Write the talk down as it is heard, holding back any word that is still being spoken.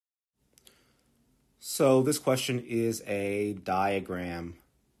So this question is a diagram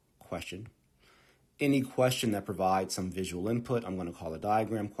question. Any question that provides some visual input, I'm going to call a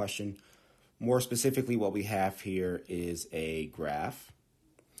diagram question. More specifically, what we have here is a graph.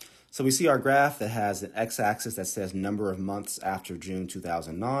 So we see our graph that has an x-axis that says number of months after June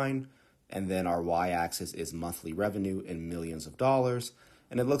 2009, and then our y-axis is monthly revenue in millions of dollars.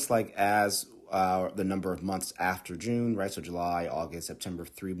 And it looks like as the number of months after June, right? So July, August, September,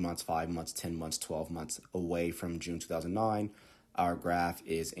 3 months, 5 months, 10 months, 12 months away from June 2009, our graph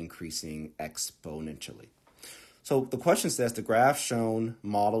is increasing exponentially. So the question says the graph shown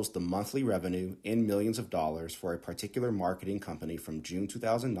models the monthly revenue in millions of dollars for a particular marketing company from June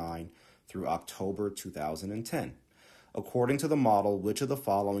 2009 through October 2010. According to the model, which of the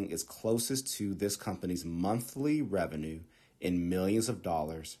following is closest to this company's monthly revenue in millions of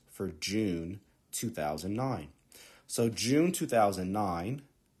dollars for June 2009? So June 2009,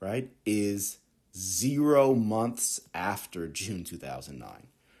 right, is 0 months after June 2009.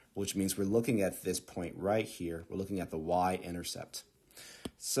 Which means we're looking at this point right here. We're looking at the y-intercept.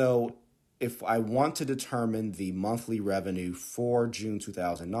 So if I want to determine the monthly revenue for June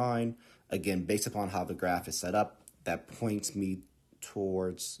 2009, again, based upon how the graph is set up, that points me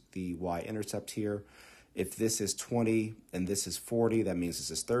towards the y-intercept here. If this is 20 and this is 40, that means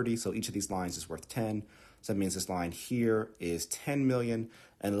this is 30. So each of these lines is worth 10. So that means this line here is 10 million.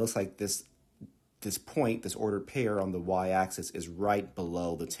 And it looks like this point, this ordered pair on the y-axis is right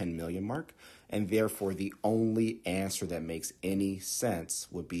below the 10 million mark, and therefore the only answer that makes any sense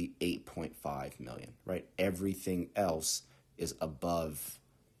would be 8.5 million, right? Everything else is above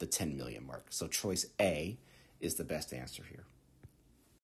the 10 million mark. So choice A is the best answer here.